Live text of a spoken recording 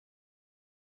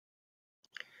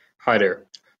Hi there,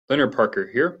 Leonard Parker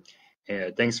here,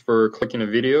 and thanks for clicking the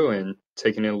video and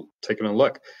taking a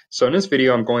look. So in this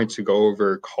video, I'm going to go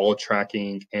over call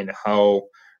tracking and how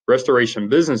restoration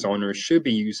business owners should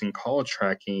be using call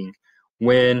tracking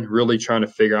when really trying to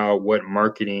figure out what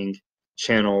marketing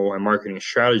channel and marketing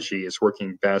strategy is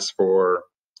working best for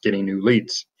getting new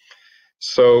leads.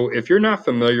 So if you're not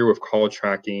familiar with call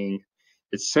tracking,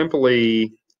 it's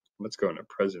simply, let's go into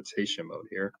presentation mode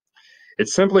here.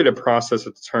 It's simply the process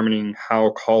of determining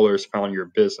how callers found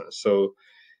your business. So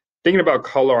thinking about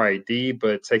caller ID,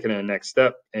 but taking it the next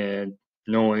step and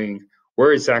knowing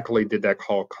where exactly did that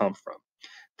call come from?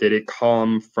 Did it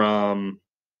come from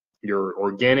your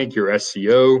organic, your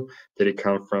SEO? Did it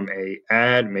come from a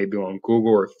ad, maybe on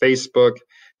Google or Facebook?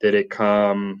 Did it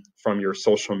come from your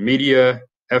social media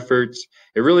efforts?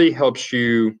 It really helps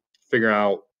you figure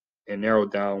out and narrow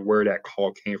down where that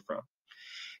call came from.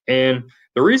 And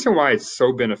the reason why it's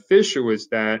so beneficial is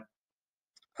that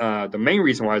the main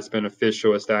reason why it's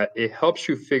beneficial is that it helps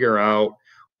you figure out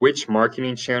which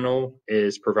marketing channel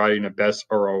is providing the best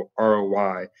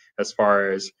ROI as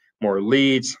far as more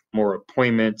leads, more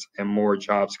appointments, and more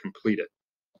jobs completed.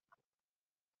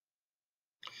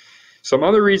 Some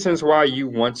other reasons why you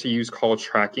want to use call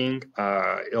tracking,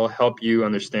 it'll help you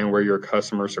understand where your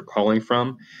customers are calling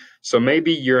from. So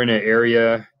maybe you're in an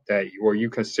area where you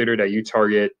consider that you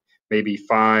target maybe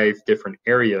 5 different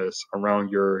areas around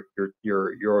your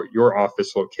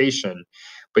office location,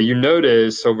 but you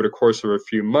notice over the course of a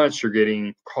few months you're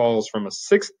getting calls from a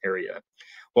 6th area.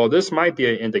 Well, this might be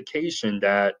an indication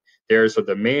that there's a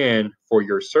demand for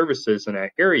your services in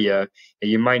that area,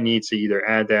 and you might need to either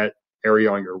add that area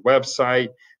on your website,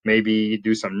 maybe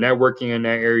do some networking in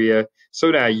that area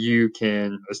so that you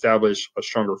can establish a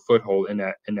stronger foothold in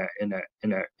that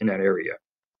area.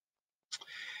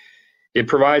 It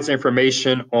provides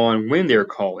information on when they're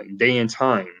calling, day and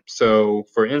time. So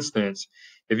for instance,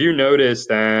 if you notice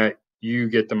that you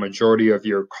get the majority of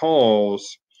your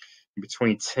calls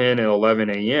between 10 and 11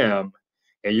 a.m.,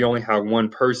 and you only have one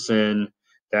person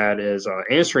that is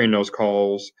answering those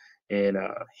calls and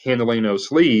handling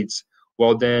those leads,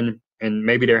 well then, and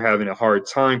maybe they're having a hard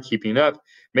time keeping up,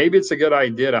 maybe it's a good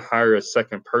idea to hire a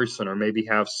second person or maybe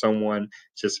have someone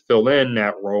just fill in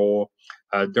that role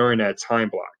during that time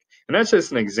block. And that's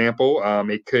just an example.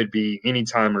 It could be any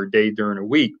time or day during a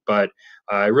week, but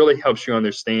it really helps you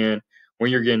understand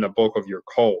when you're getting the bulk of your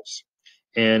calls.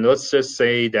 And let's just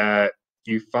say that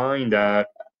you find that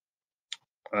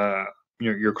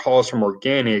your calls from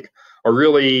organic are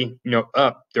really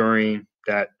up during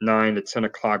that 9 to 10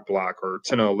 o'clock block, or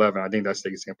 10 to 11. I think that's the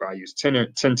example I use,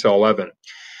 10 to 11.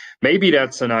 Maybe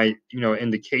that's an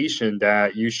indication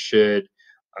that you should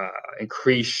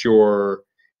increase your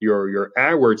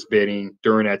AdWords bidding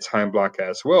during that time block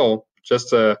as well, just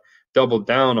to double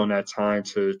down on that time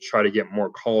to try to get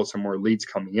more calls and more leads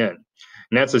coming in. And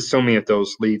that's assuming if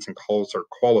those leads and calls are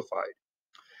qualified.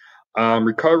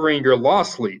 Recovering your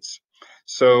lost leads.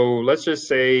 So let's just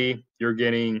say you're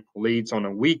getting leads on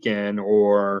a weekend,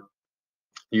 or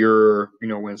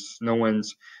when no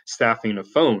one's staffing the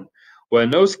phone. Well, in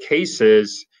those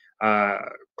cases,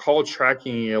 call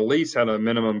tracking at least at a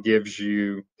minimum gives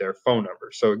you their phone number.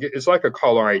 So it's like a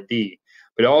caller ID,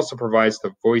 but it also provides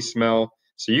the voicemail.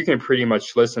 So you can pretty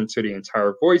much listen to the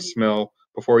entire voicemail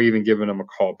before even giving them a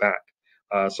call back.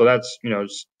 So that's,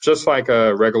 just like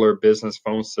a regular business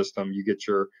phone system. You get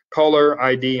your caller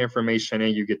ID information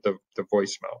and you get the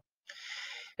voicemail.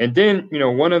 And then,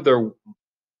 one of the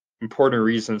important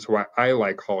reasons why I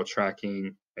like call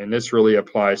tracking, and this really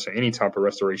applies to any type of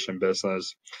restoration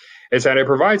business, is that it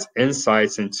provides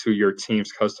insights into your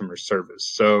team's customer service.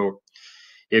 So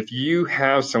if you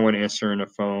have someone answering the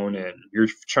phone and you're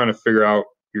trying to figure out,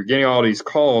 you're getting all these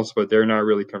calls, but they're not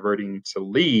really converting to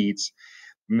leads,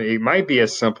 it might be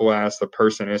as simple as the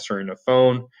person answering the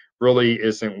phone really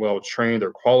isn't well trained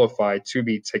or qualified to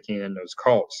be taking in those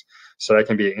calls. So that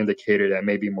can be an indicator that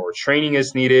maybe more training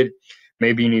is needed.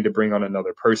 Maybe you need to bring on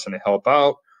another person to help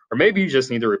out, or maybe you just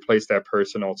need to replace that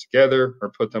person altogether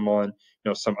or put them on,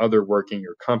 some other work in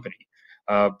your company.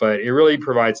 But it really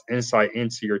provides insight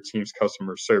into your team's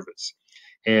customer service.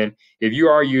 And if you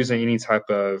are using any type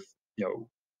of,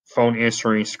 phone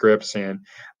answering scripts, and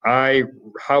I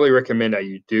highly recommend that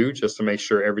you do, just to make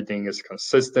sure everything is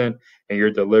consistent and you're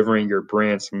delivering your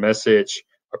brand's message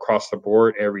across the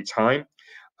board every time.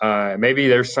 Maybe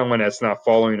there's someone that's not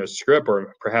following a script,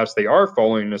 or perhaps they are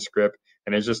following the script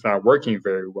and it's just not working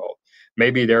very well.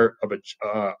 Maybe there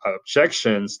are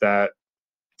objections that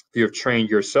you have trained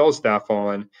your sales staff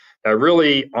on that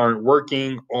really aren't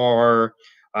working, or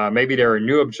maybe there are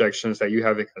new objections that you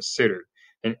haven't considered.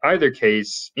 In either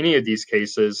case, any of these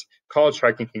cases, call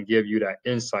tracking can give you that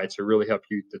insight to really help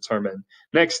you determine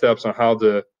next steps on how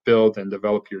to build and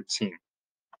develop your team.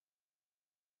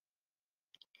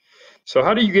 So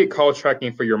how do you get call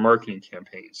tracking for your marketing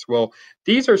campaigns? Well,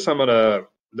 these are some of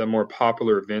the more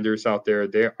popular vendors out there.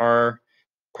 There are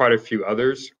quite a few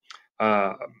others,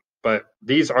 but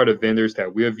these are the vendors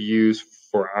that we have used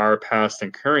for our past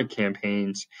and current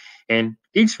campaigns. And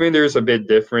each vendor is a bit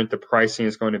different. The pricing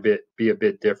is going to be a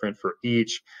bit different for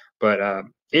each, but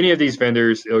any of these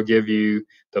vendors, it'll give you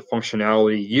the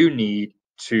functionality you need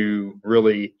to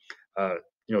really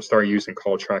start using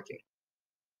call tracking.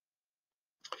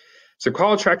 So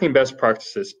call tracking best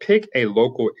practices, pick a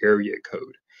local area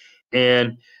code.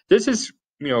 And this is,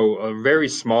 a very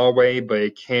small way, but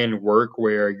it can work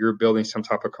where you're building some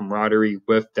type of camaraderie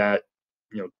with that,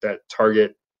 that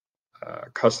target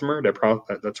customer,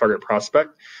 that target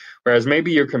prospect. Whereas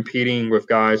maybe you're competing with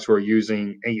guys who are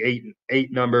using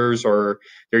eight numbers, or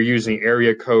they're using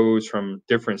area codes from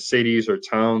different cities or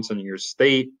towns in your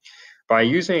state. By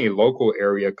using a local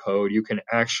area code, you can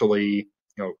actually,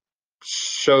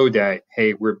 show that,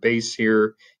 hey, we're based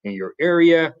here in your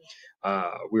area.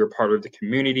 We're part of the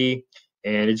community,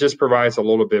 and it just provides a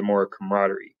little bit more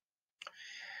camaraderie.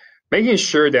 Making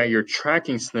sure that your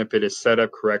tracking snippet is set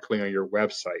up correctly on your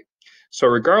website. So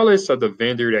regardless of the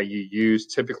vendor that you use,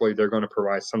 typically they're going to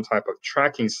provide some type of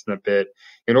tracking snippet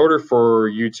in order for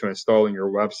you to install in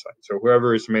your website. So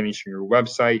whoever is managing your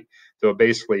website, they'll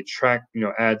basically track,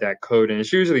 add that code, and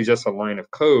it's usually just a line of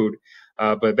code.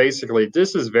 But basically,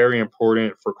 this is very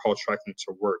important for call tracking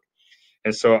to work.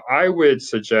 And so I would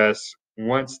suggest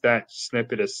once that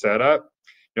snippet is set up,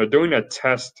 doing a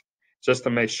test just to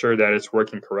make sure that it's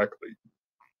working correctly.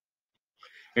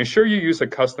 Ensure you use a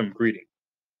custom greeting.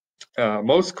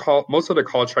 Most of the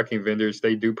call tracking vendors,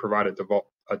 they do provide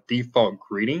a default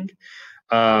greeting,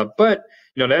 but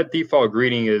that default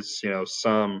greeting is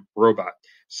some robot.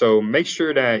 So make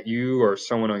sure that you or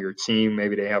someone on your team,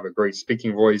 maybe they have a great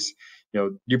speaking voice,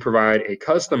 you provide a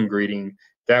custom greeting.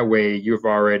 That way you've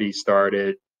already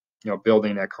started,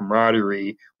 building that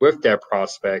camaraderie with that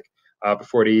prospect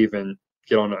before they even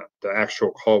get on the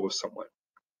actual call with someone.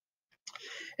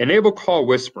 Enable call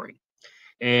whispering.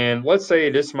 And let's say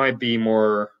this might be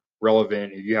more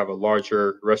relevant if you have a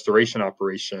larger restoration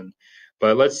operation,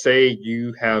 but let's say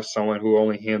you have someone who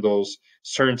only handles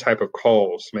certain type of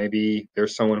calls. Maybe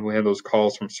there's someone who handles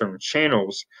calls from certain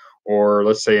channels, or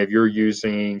let's say if you're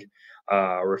using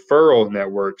referral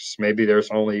networks, maybe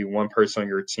there's only one person on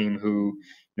your team who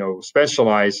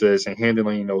specializes in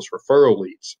handling those referral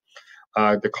leads.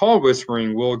 The call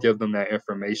whispering will give them that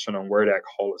information on where that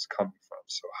call is coming from.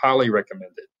 So highly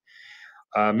recommended.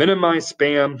 Minimize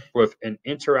spam with an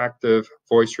interactive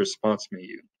voice response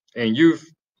menu. And you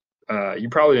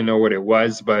probably didn't know what it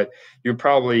was, but you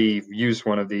probably used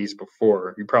one of these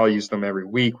before. You probably use them every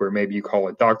week, where maybe you call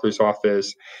a doctor's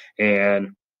office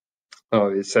and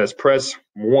it says press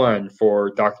 1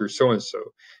 for Dr. So-and-so.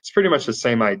 It's pretty much the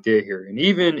same idea here. And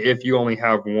even if you only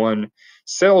have one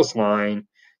sales line,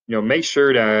 make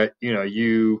sure that,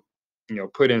 you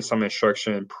put in some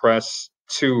instruction, press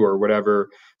 2 or whatever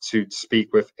to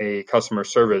speak with a customer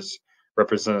service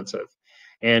representative.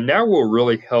 And that will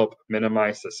really help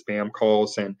minimize the spam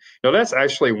calls. And that's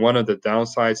actually one of the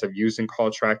downsides of using call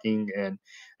tracking. And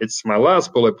it's my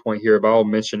last bullet point here, but I'll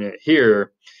mention it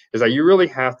here, is that you really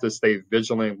have to stay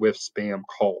vigilant with spam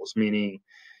calls, meaning,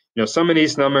 some of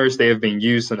these numbers, they have been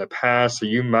used in the past. So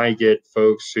you might get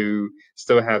folks who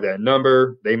still have that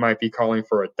number. They might be calling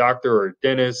for a doctor or a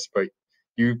dentist, but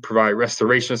you provide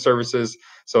restoration services.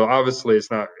 So obviously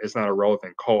it's not a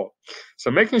relevant call.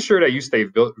 So making sure that you stay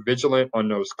vigilant on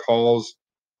those calls,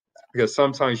 because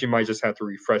sometimes you might just have to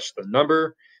refresh the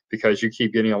number because you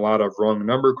keep getting a lot of wrong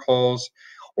number calls,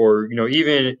 or,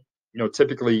 even,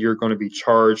 typically you're going to be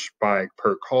charged by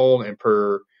per call and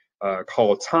per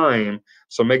call time.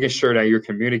 So making sure that you're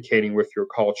communicating with your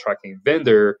call tracking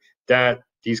vendor that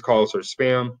these calls are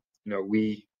spam,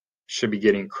 we should be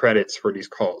getting credits for these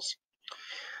calls.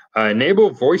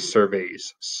 Enable voice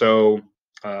surveys. So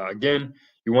again,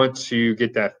 you want to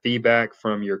get that feedback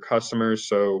from your customers.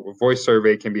 So a voice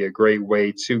survey can be a great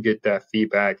way to get that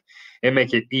feedback and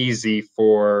make it easy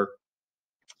for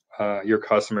your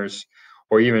customers,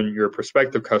 or even your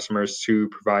prospective customers, to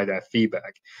provide that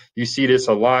feedback. You see this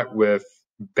a lot with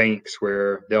banks,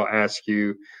 where they'll ask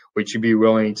you, would you be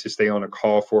willing to stay on a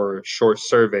call for a short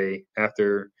survey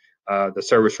after the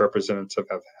service representative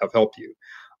have helped you?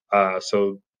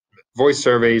 So voice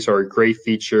surveys are a great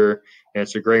feature, and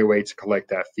it's a great way to collect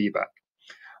that feedback.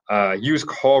 Use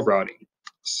call routing.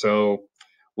 So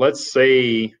let's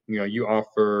say you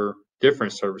offer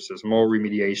different services, mold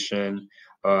remediation,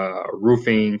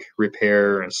 roofing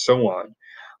repair, and so on.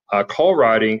 Call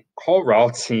routing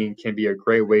can be a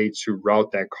great way to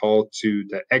route that call to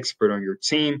the expert on your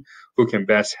team who can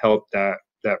best help that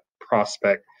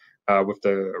prospect with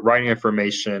the right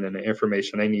information and the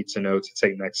information they need to know to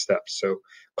take next steps. So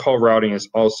call routing is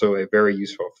also a very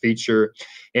useful feature.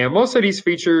 And most of these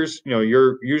features,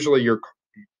 you're usually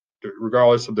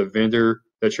regardless of the vendor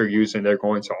that you're using, they're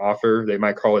going to offer. They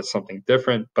might call it something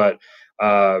different, but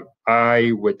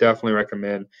I would definitely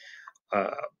recommend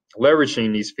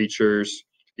leveraging these features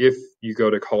if you go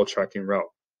to call tracking route.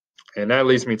 And that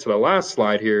leads me to the last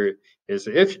slide here, is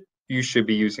if you should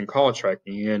be using call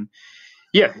tracking. And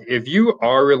yeah, if you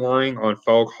are relying on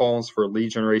phone calls for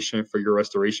lead generation for your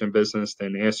restoration business,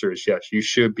 then the answer is yes, you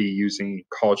should be using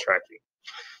call tracking.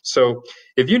 So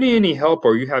if you need any help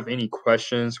or you have any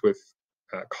questions with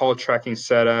call tracking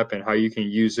setup and how you can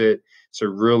use it to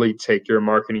really take your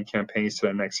marketing campaigns to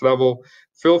the next level,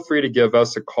 feel free to give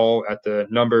us a call at the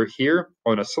number here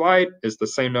on a slide. It's the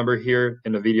same number here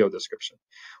in the video description.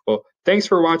 Well, thanks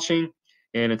for watching,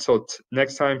 and until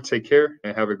next time, take care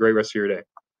and have a great rest of your day.